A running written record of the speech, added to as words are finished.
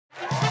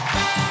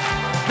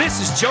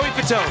this is Joey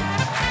Fatone.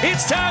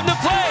 It's time to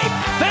play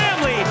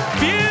Family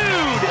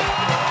Feud.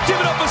 Give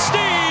it up for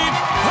Steve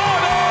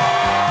Harvey.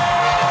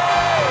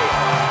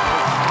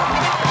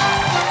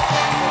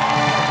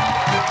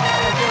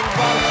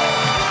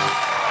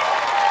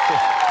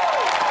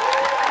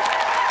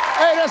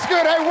 Hey, that's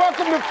good. Hey,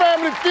 welcome to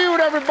Family Feud,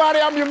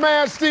 everybody. I'm your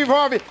man, Steve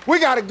Harvey. We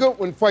got a good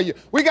one for you.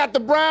 We got the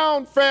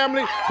Brown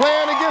family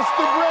playing against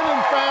the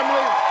Brennan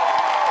family.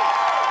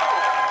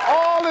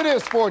 All it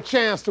is for a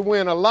chance to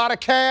win a lot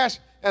of cash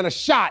and a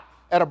shot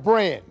at a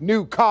brand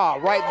new car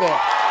right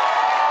there.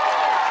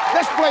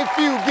 Let's play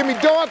Feud. Give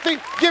me Dorothy,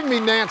 give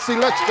me Nancy.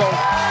 Let's go.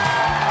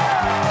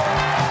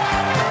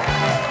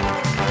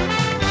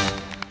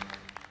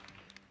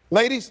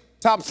 Ladies,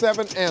 top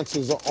 7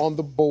 answers are on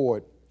the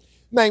board.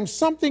 Name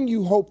something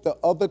you hope the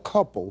other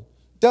couple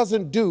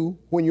doesn't do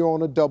when you're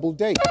on a double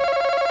date.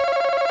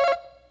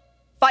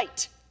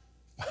 Fight.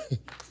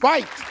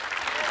 Fight.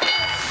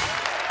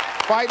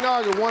 Fight and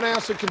argue. One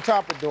answer can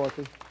top it,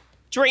 Dorothy.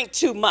 Drink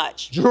too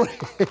much. Drink.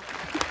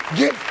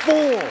 Get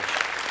full.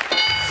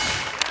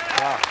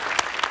 Wow.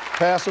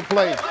 Pass or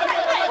play? We're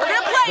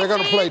gonna play. They're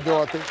gonna play,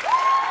 Dorothy.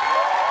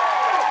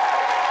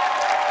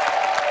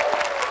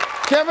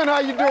 Kevin, how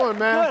you doing,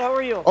 man? Good, how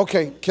are you?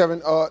 Okay,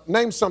 Kevin,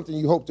 name something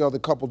you hope the other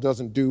couple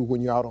doesn't do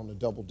when you're out on a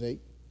double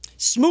date.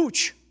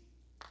 Smooch.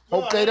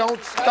 Hope they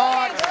don't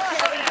start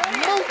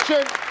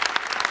smooching.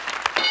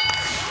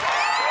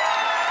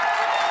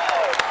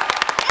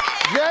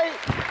 Jay,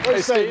 what do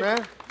you say,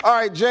 man? All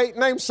right, Jay,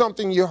 name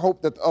something you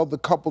hope that the other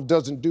couple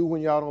doesn't do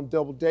when you're out on a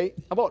double date.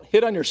 How about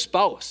hit on your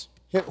spouse?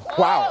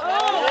 Wow.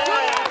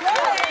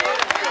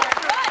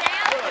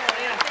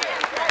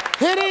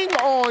 Hitting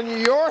on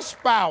your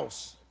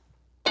spouse.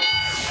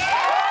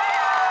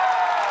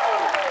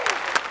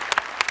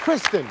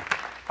 Kristen,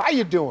 how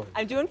you doing?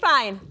 I'm doing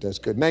fine. That's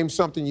good. Name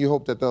something you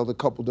hope that the other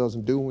couple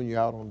doesn't do when you're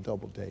out on a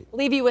double date.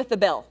 Leave you with the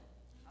bill.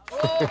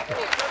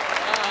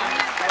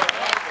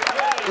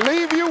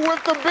 Leave you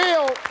with the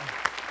bill.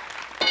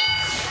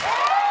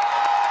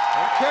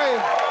 Okay.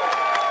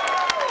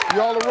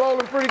 Y'all are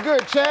rolling pretty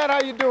good. Chad,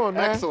 how you doing,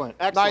 man? Excellent.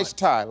 Nice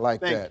tie, like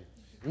that.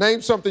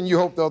 Name something you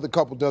hope the other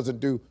couple doesn't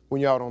do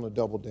when you're out on a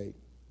double date.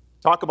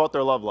 Talk about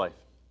their love life.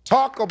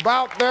 Talk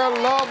about their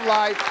love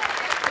life.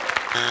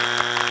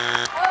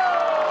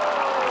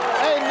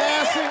 Hey,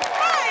 Nancy.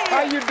 Hi.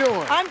 How you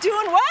doing? I'm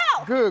doing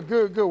well. Good,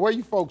 good, good. Where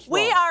you folks from?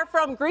 We are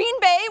from Green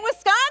Bay,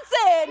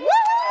 Wisconsin. Woo!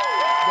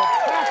 The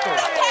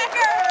Packers. The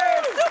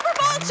Packers. Super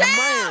Bowl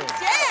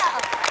champs. Yeah.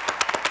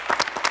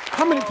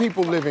 How many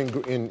people live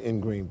in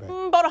Green Bay?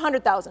 About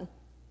 100,000.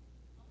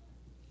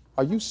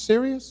 Are you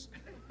serious?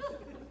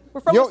 We're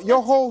from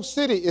Your whole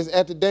city is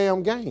at the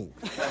damn game.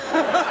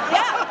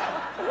 Yeah.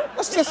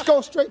 Let's just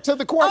go straight to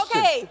the question.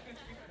 Okay.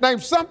 Name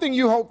something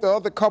you hope the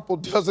other couple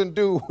doesn't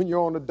do when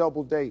you're on a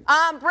double date.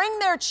 Bring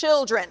their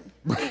children.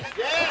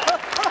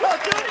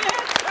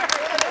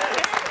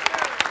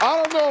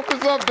 I don't know if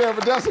it's up there,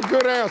 but that's a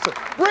good answer.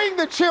 Bring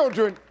the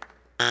children.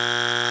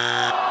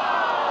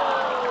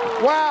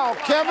 Wow,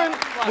 Kevin,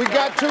 we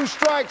got 2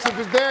 strikes. If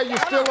it's there, you're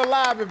still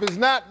alive. If it's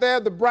not there,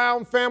 the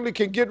Brown family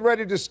can get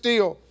ready to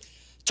steal.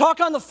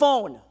 Talk on the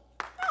phone.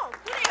 Oh,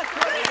 good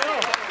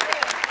answer.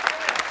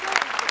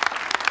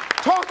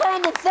 Talk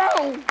on the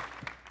phone.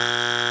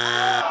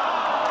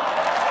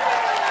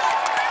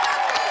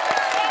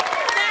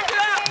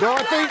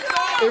 Dorothy,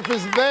 if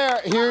it's there,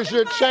 here's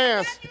your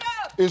chance.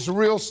 It's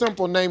real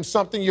simple. Name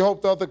something you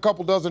hope the other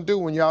couple doesn't do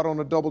when you're out on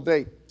a double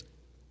date.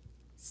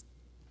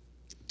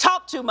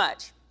 Talk too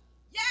much.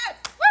 Yes.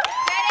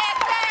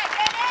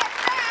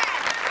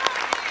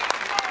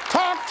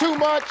 Talk too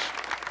much.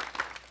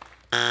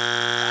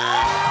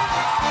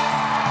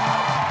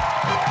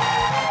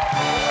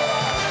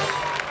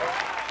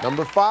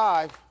 Number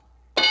 5.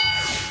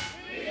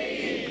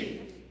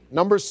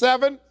 Number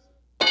 7.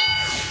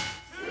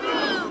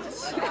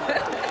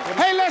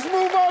 Hey, let's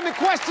move on to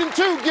question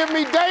 2. Give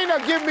me Dana,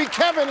 give me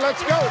Kevin.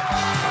 Let's go.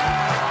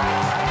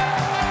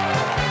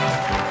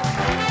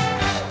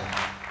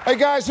 Hey,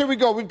 guys, here we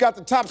go. We've got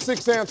the top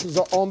 6 answers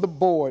on the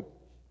board.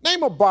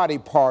 Name a body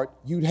part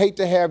you'd hate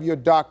to have your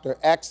doctor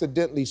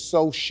accidentally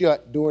sew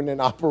shut during an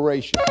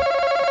operation.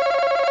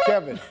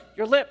 Kevin.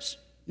 Your lips.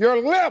 Your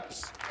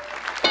lips.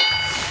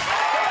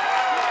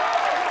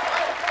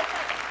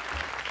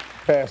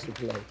 Pass or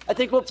play? I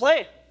think we'll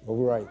play. All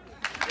right.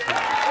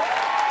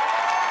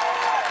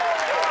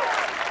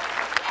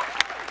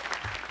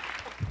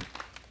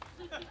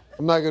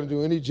 I'm not going to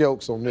do any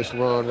jokes on this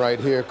run right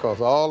here because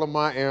all of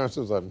my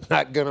answers are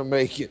not going to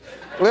make it.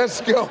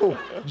 Let's go.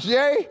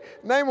 Jay,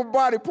 name a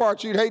body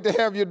part you'd hate to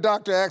have your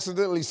doctor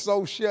accidentally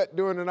sew shut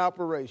during an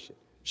operation.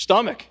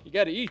 Stomach. You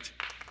got to eat.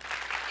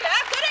 Yeah,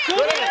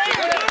 good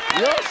answer.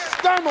 Your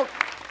stomach.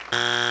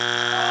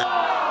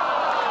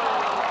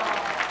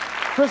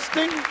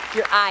 Christine?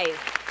 Your eyes.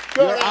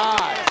 Your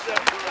eyes.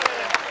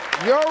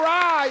 Your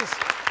eyes.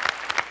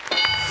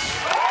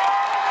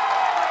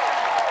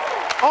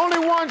 Only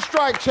 1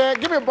 strike, Chad.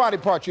 Give me a body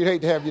part you'd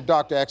hate to have your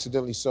doctor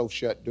accidentally sew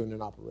shut during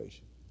an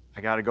operation.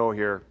 I got to go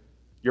here.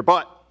 Your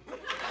butt.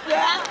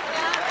 Yeah.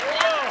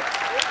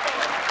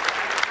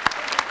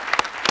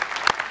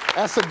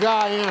 That's a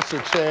guy answer,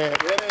 Chad.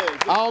 It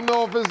is. I don't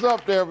know if it's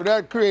up there, but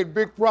that create a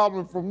big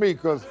problem for me,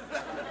 because,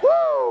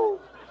 woo,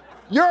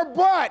 your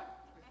butt.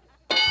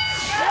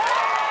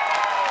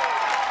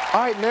 All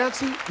right,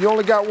 Nancy, you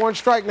only got one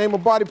strike. Name a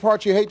body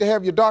part you hate to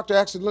have your doctor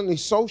accidentally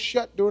sew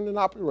shut during an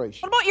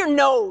operation. What about your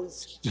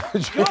nose? Good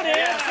answer.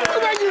 What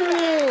about your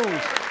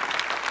news?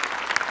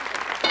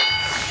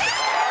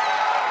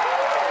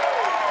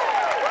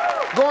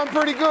 Going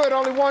pretty good,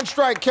 only one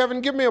strike. Kevin,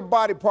 give me a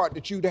body part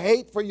that you'd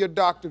hate for your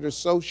doctor to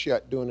sew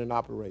shut during an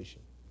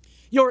operation.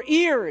 Your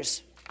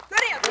ears. Good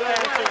answer.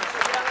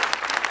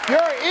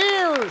 Your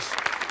ears.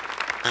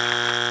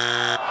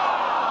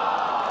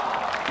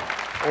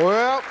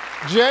 Well,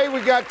 Jay,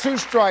 we got 2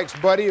 strikes,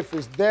 buddy. If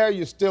it's there,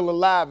 you're still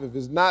alive. If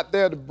it's not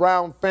there, the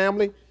Brown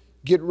family,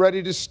 get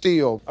ready to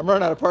steal. I'm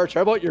running out of parts.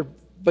 How about your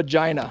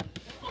vagina?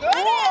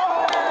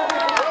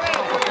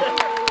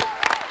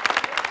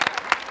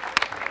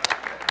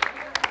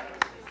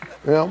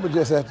 Well, I'm gonna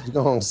just have to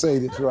go and say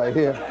this right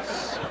here.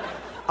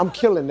 I'm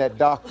killing that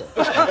doctor,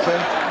 okay?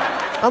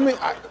 I mean,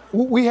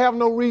 we have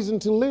no reason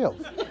to live.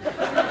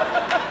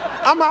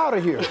 I'm out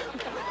of here.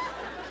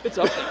 It's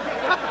up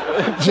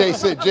there. Jay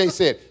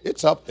said,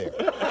 it's up there.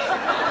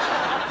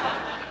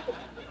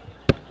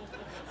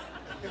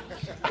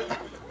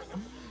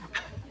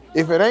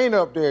 If it ain't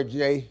up there,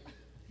 Jay,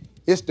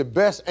 it's the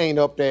best ain't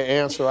up there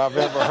answer I've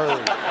ever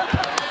heard.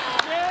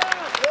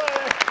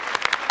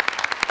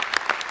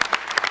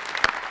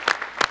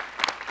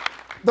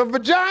 The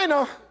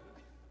vagina.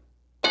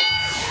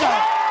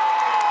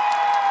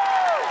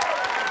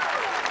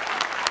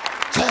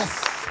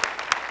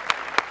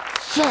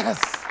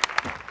 Yes.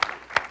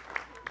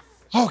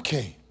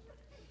 Okay.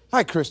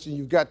 Hi, Christian.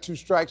 You've got 2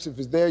 strikes. If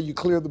it's there, you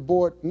clear the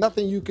board.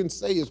 Nothing you can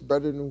say is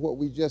better than what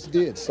we just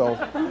did. So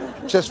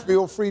just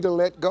feel free to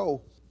let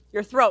go.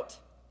 Your throat.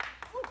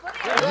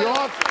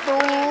 Your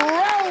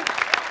throat.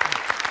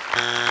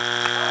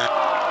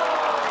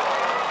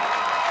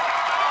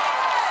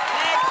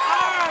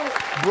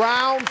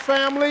 Brown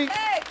family.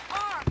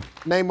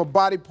 Name a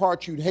body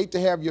part you'd hate to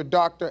have your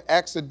doctor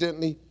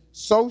accidentally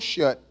sew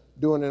shut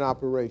during an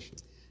operation.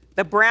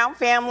 The Brown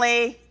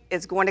family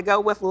is going to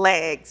go with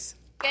legs.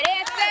 Good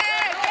answer. Good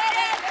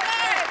answer.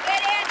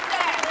 Good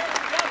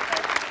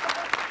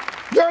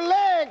answer. Your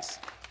legs.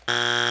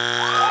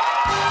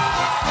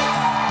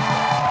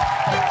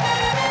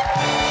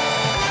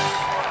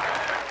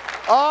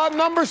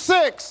 Number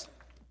 6.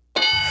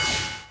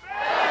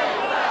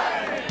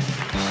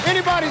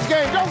 Anybody's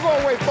game. Don't go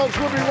away, folks.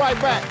 We'll be right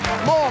back.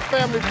 More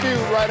Family Feud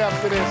right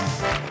after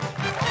this.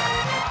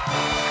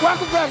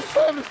 Welcome back to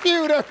Family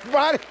Feud,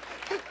 everybody.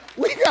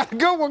 We got a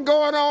good one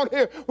going on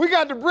here. We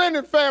got the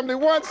Brennan family,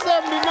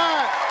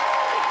 179.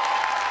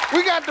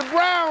 We got the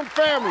Brown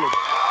family,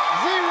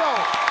 0.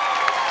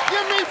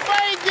 Give me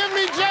Faye, give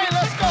me Jay.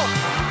 Let's go.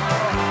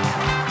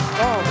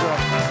 Oh, boy.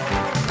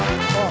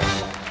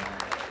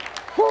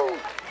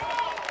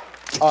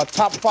 Oh.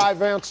 Top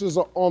 5 answers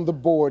are on the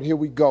board. Here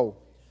we go.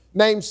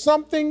 Name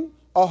something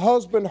a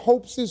husband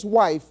hopes his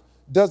wife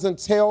doesn't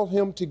tell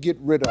him to get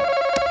rid of.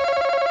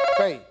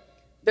 Faye.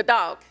 The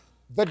dog.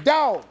 The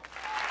dog.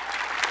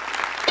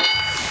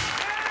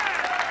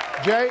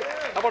 Jay?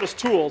 How about his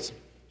tools?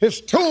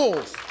 His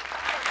tools.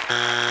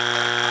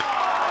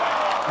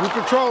 You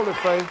control it,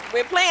 Faye.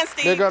 We're playing,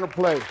 Steve. They're gonna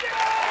play.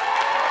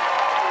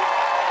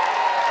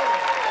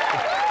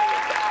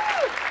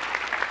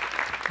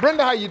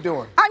 Brenda, how you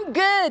doing? I'm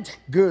good.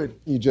 Good.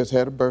 You just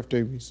had a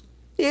birthday recently.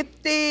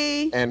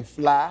 50. And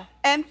fly.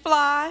 And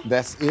fly.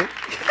 That's it.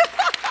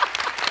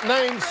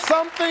 Name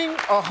something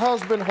a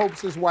husband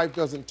hopes his wife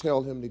doesn't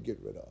tell him to get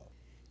rid of.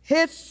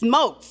 His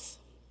smokes.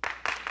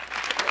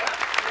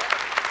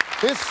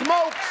 His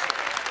smokes.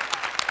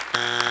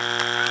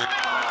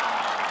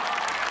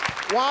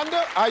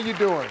 Wanda, how you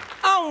doing?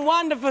 I'm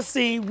wonderful,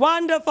 Steve.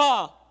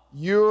 Wonderful.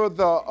 You're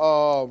the,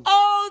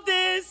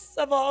 Oldest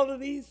of all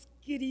of these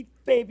kitty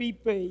baby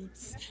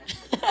babes.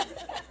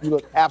 You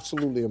look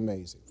absolutely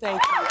amazing.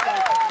 Thank you.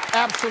 Thank you.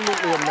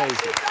 Absolutely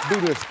amazing.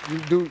 Do this.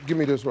 Give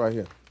me this right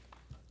here.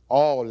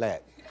 All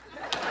that.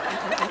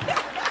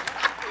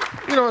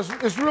 You know,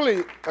 it's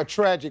really a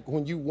tragic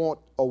when you want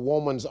a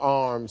woman's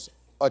arms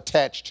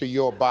attached to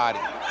your body.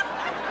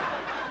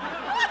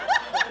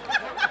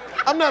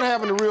 I'm not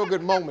having a real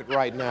good moment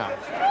right now.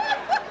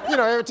 You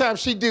know, every time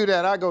she do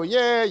that, I go,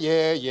 yeah.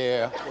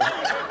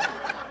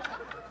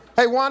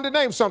 Hey, Wanda,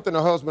 name something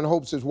a husband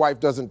hopes his wife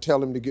doesn't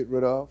tell him to get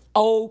rid of.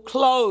 Old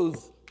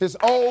clothes. His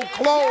old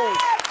clothes.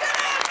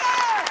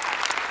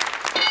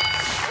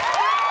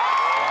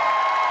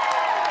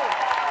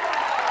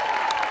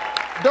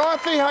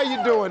 Dorothy, how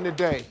you doing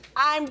today?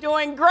 I'm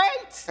doing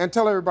great. And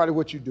tell everybody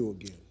what you do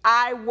again.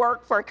 I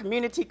work for a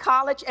community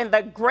college in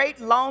the great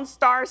Lone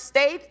Star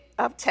State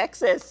of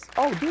Texas.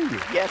 Oh, do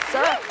you? Yes,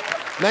 sir.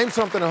 Name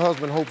something a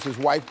husband hopes his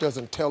wife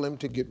doesn't tell him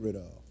to get rid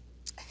of.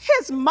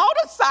 His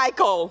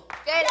motorcycle.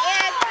 Good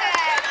answer.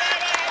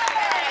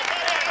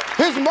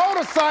 His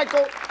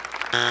motorcycle.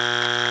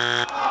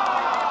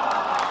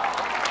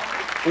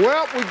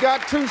 Well, we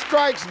got 2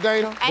 strikes,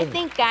 Dana. I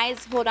think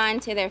guys hold on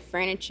to their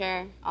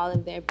furniture, all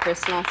of their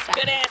personal stuff.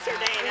 Good answer,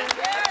 Dana.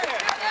 Good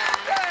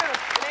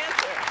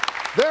answer.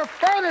 Their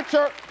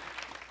furniture.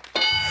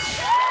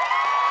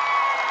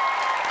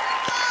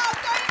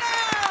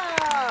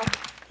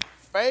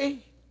 Faye?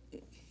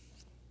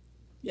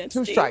 Yes,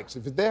 2 Steve. strikes.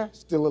 If it's there,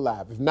 still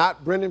alive. If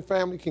not, Brennan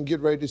family can get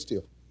ready to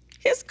steal.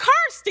 His car,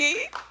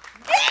 Steve.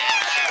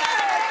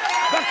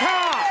 The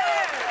car!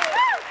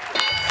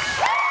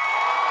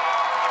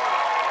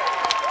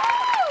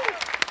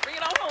 Bring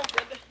it on home,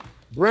 Brenda.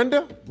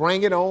 Brenda,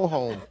 bring it on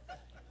home.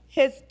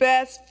 His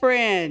best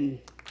friend.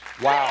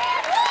 Wow.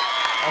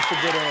 That's a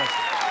good answer.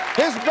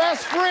 His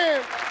best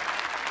friend.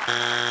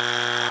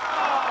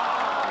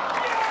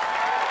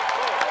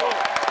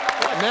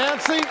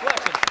 Nancy,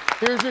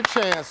 here's your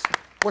chance.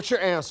 What's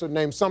your answer?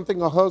 Name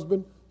something a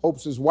husband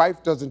hopes his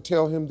wife doesn't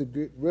tell him to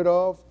get rid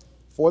of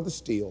for the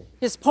steal.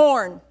 His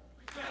porn.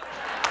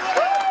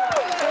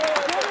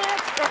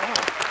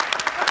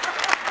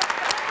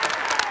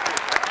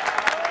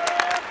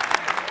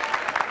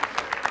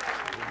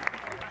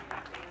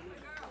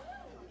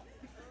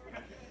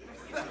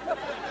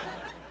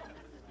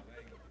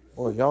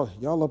 Boy,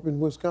 y'all up in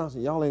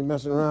Wisconsin, y'all ain't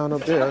messing around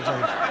up there.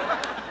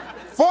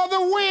 For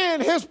the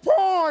win, his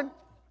porn.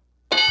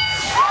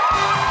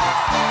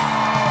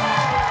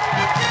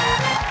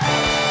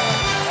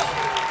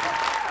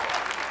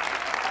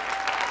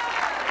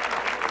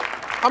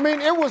 I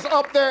mean, it was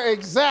up there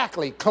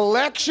exactly.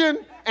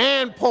 Collection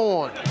and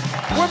porn.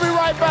 We'll be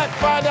right back,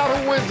 find out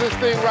who wins this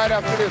thing right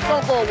after this.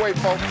 Don't go away,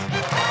 folks.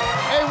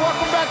 Hey,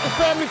 welcome back to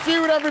Family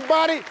Feud,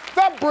 everybody.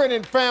 The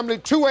Brennan family,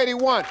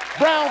 281.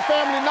 Brown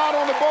family not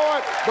on the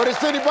board, but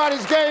it's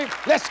anybody's game.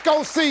 Let's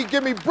go see.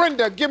 Give me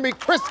Brenda, give me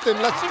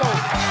Kristen. Let's go.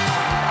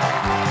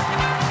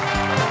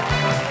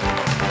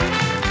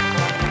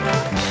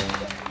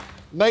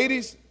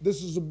 Ladies,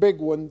 this is a big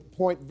one.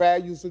 Point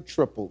values are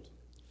tripled.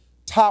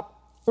 Top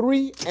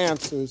 3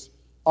 answers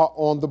are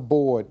on the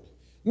board.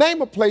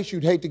 Name a place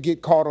you'd hate to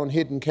get caught on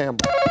hidden camera.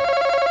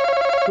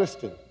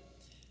 Kristen.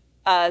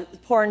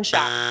 Porn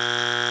shop.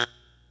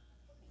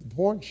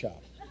 Porn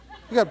shop.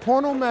 You got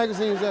porno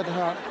magazines at the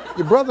house.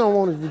 Your brother don't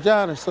want his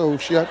vagina so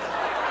shut.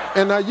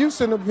 And now you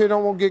sitting up here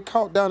don't want to get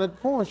caught down at the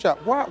porn shop.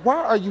 Why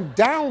are you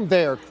down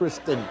there,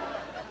 Kristen?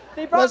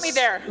 They brought me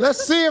there.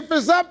 Let's see if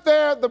it's up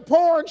there, the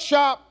porn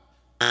shop.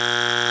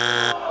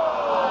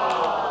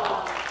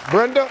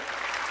 Brenda?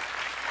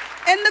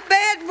 In the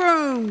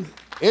bedroom.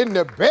 In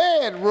the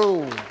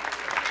bedroom.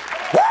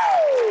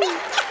 Woo!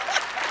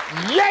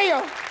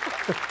 Yeah!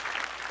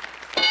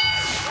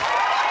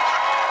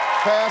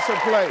 Pass or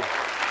play?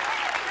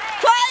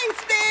 Play,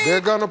 Steve.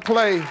 They're gonna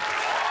play.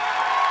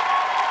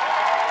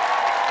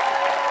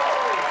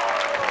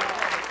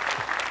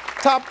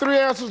 Top 3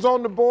 answers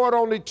on the board,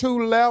 only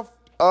 2 left.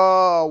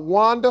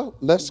 Wanda,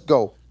 let's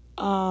go.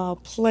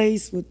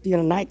 Place would be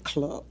a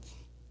nightclub.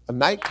 A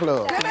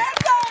nightclub. Good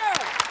answer.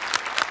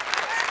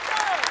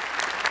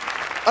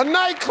 A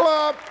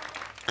nightclub.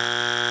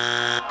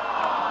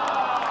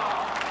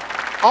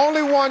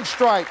 Only 1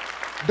 strike.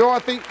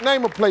 Dorothy,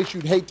 name a place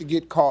you'd hate to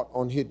get caught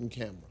on hidden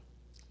camera.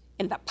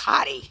 In the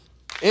potty.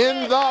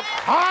 In the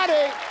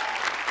potty.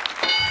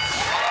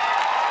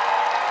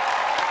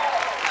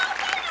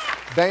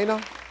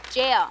 Dana?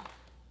 Jail.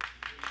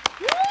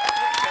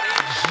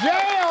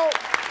 Jail.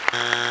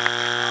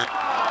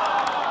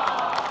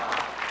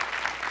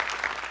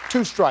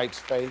 2 strikes,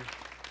 Faye.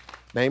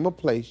 Name a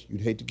place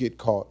you'd hate to get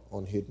caught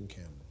on hidden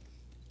camera.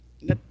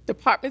 The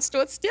department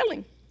store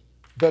stealing.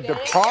 The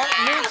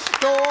department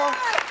store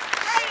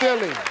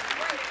stealing.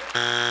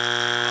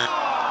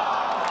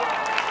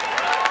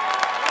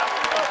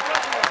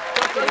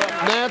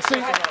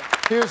 Nancy,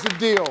 here's the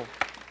deal.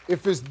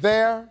 If it's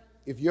there,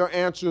 if your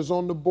answer is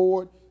on the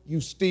board, you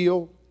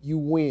steal, you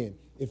win.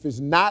 If it's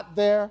not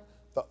there,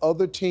 the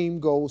other team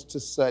goes to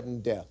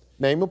sudden death.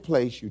 Name a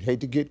place you'd hate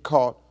to get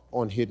caught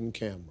on hidden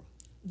camera.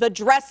 The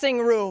dressing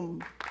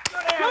room.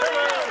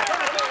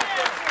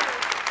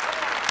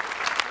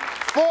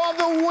 For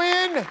the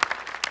win,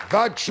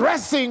 the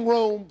dressing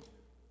room.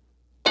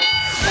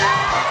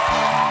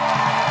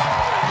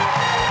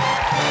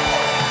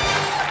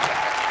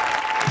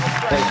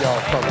 Hey,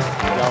 y'all coming.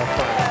 Y'all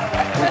fine.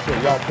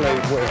 Appreciate y'all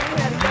played well.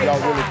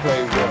 Y'all really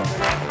played well.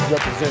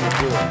 Represented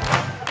good.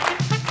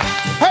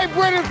 Hey,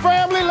 Brennan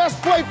family, let's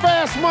play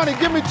fast money.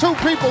 Give me 2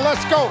 people.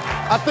 Let's go.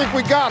 I think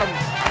we got them.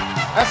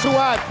 That's who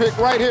I'd pick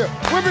right here.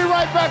 We'll be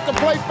right back to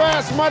play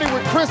fast money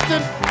with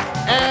Kristen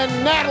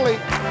and Natalie.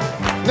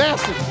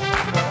 Nancy.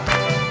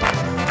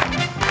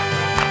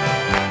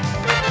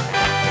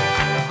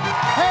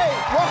 Hey,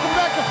 welcome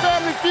back to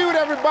Family Feud,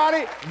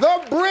 everybody.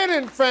 The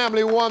Brennan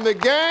family won the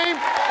game,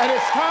 and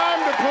it's time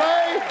to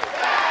play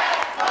fast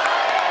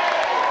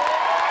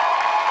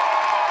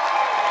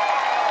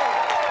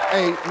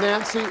money. Hey,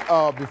 Nancy,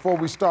 before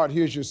we start,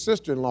 here's your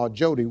sister-in-law,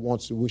 Jody,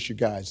 wants to wish you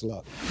guys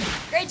luck.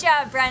 Great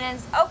job,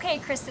 Brennans. Okay,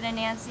 Kristen and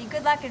Nancy,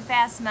 good luck in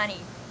fast money.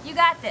 You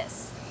got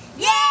this.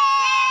 Yay!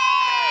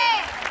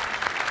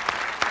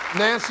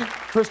 Nancy,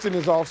 Kristen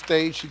is off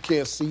stage. She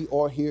can't see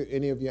or hear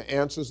any of your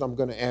answers. I'm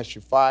going to ask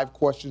you 5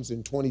 questions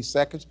in 20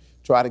 seconds.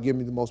 Try to give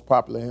me the most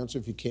popular answer.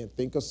 If you can't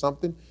think of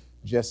something,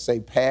 just say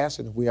pass,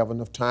 and if we have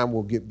enough time,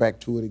 we'll get back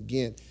to it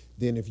again.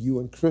 Then if you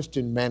and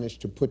Kristen manage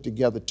to put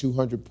together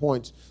 200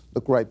 points,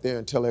 look right there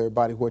and tell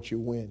everybody what you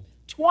win.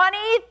 $20,000!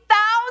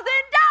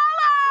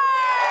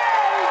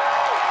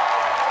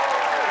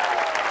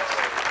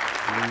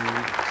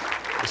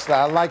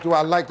 I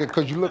liked it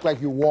because you look like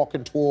you're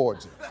walking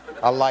towards it.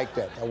 I like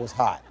that. That was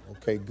hot.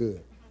 Okay,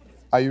 good.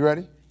 Are you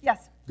ready?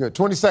 Yes. Good.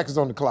 20 seconds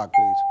on the clock,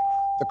 please.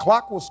 The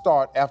clock will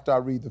start after I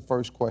read the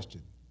first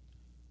question.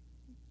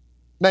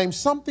 Name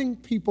something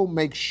people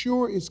make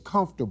sure is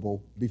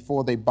comfortable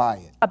before they buy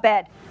it. A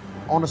bed.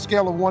 On a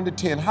scale of 1 to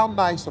 10, how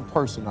nice a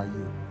person are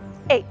you?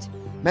 8.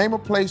 Name a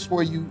place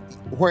where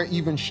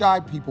even shy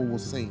people will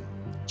sing.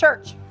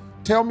 Church.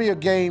 Tell me a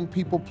game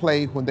people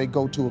play when they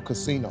go to a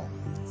casino.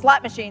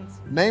 Slot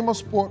machines. Name a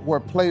sport where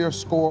players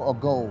score a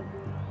goal.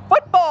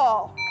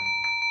 Football.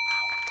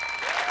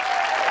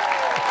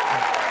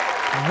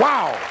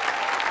 Wow.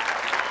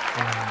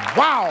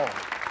 Wow.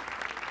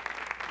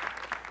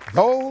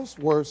 Those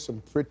were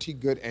some pretty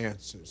good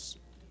answers.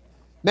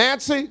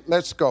 Nancy,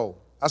 let's go.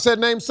 I said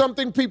name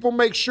something people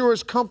make sure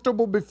is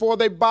comfortable before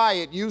they buy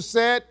it. You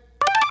said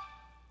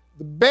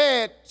the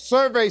bed.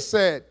 Survey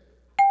said.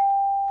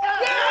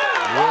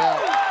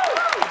 Yeah.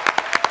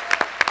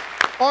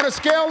 On a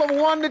scale of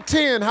 1 to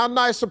 10, how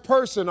nice a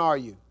person are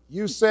you?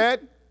 You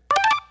said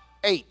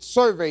 8.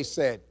 Survey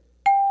said.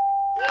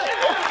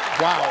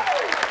 Wow.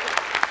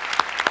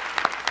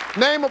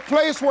 Name a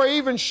place where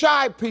even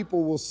shy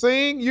people will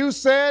sing. You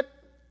said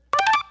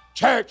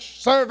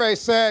church. Survey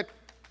said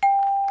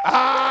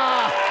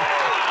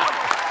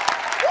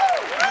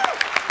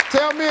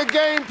Tell me a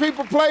game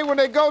people play when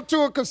they go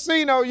to a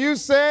casino. You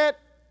said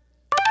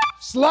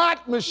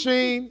slot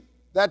machine.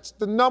 That's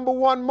the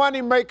 #1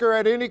 money maker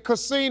at any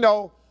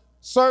casino.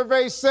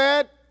 Survey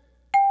said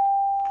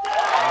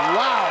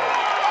wow.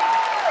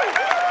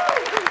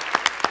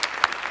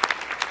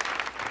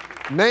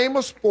 Name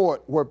a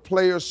sport where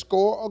players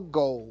score a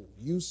goal.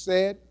 You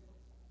said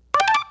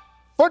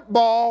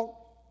football.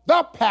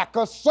 The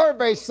Packers.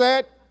 Survey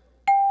said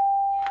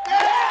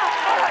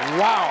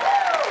wow.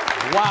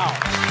 Wow.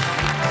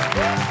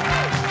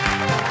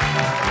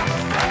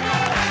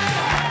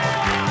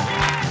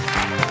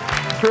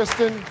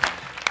 Kristen,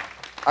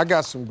 I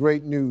got some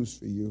great news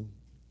for you.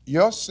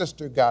 Your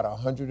sister got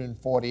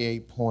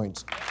 148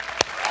 points.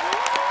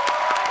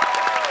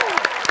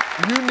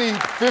 You need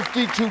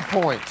 52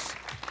 points.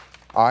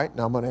 All right,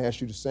 now I'm going to ask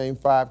you the same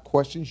 5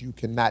 questions. You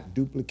cannot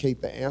duplicate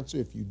the answer.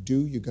 If you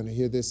do, you're going to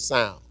hear this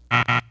sound.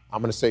 I'm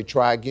going to say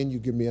try again. You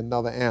give me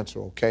another answer,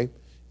 okay?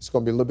 It's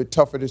going to be a little bit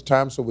tougher this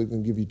time, so we're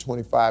going to give you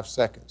 25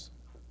 seconds.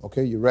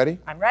 Okay, you ready?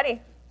 I'm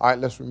ready. All right,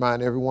 let's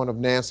remind everyone of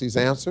Nancy's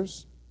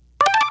answers.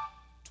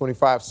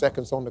 25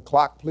 seconds on the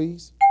clock,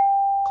 please.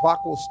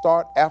 Clock will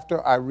start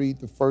after I read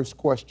the first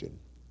question.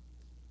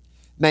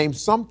 Name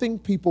something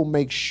people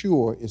make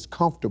sure is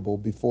comfortable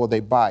before they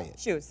buy it.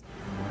 Shoes.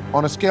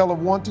 On a scale of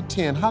 1 to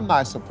 10, how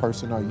nice a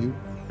person are you?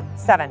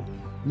 7.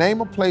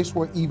 Name a place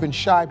where even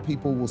shy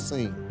people will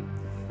sing.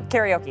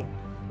 Karaoke.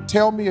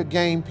 Tell me a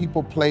game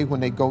people play when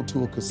they go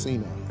to a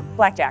casino.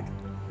 Blackjack.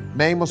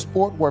 Name a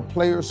sport where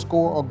players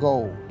score a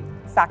goal.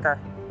 Soccer.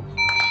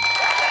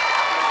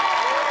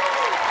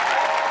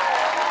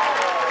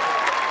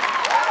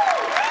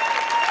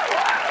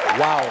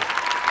 Wow.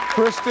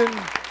 Kristen,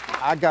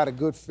 I got a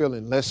good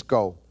feeling. Let's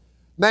go.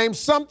 Name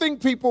something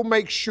people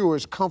make sure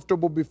is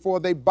comfortable before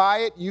they buy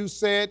it. You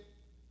said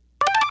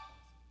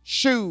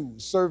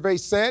shoes. Survey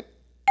said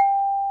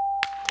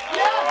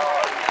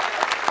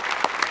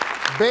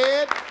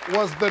bed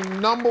was the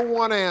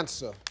 #1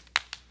 answer.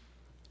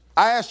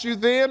 I asked you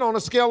then, on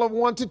a scale of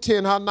 1 to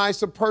 10, how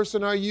nice a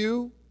person are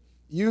you?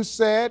 You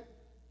said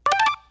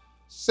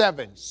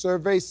 7.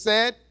 Survey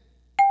said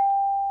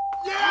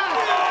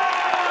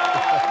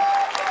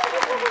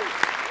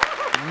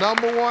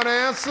 #1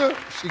 answer,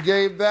 she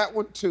gave that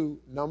one to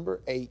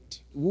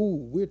 #8. Ooh,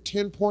 we're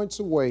 10 points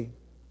away.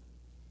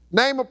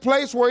 Name a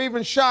place where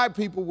even shy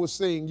people will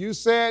sing. You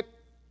said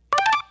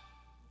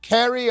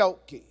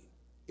karaoke.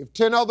 If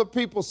 10 other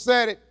people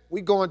said it,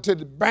 we going to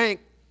the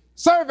bank.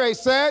 Survey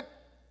said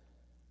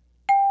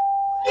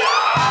I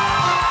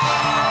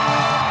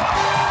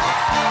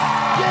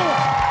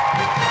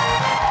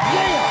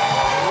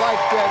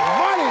like that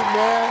money,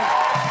 man.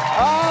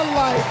 I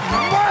like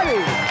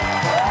money.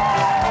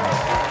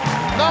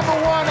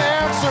 #1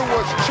 answer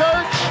was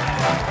church.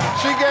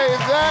 She gave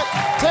that.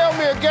 Tell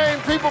me a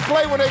game people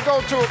play when they go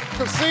to a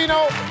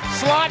casino.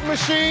 Slot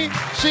machine.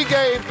 She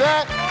gave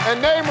that. And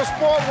name a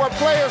sport where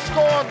players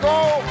score a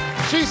goal.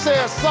 She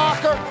said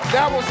soccer.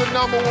 That was the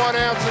 #1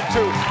 answer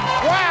too.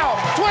 Wow,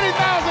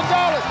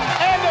 $20,000.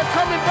 And they're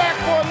coming back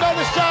for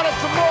another shot at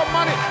some more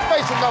money.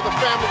 Face another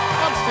family.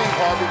 I'm Steve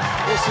Harvey.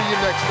 We'll see you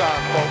next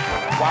time, folks.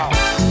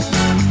 Wow.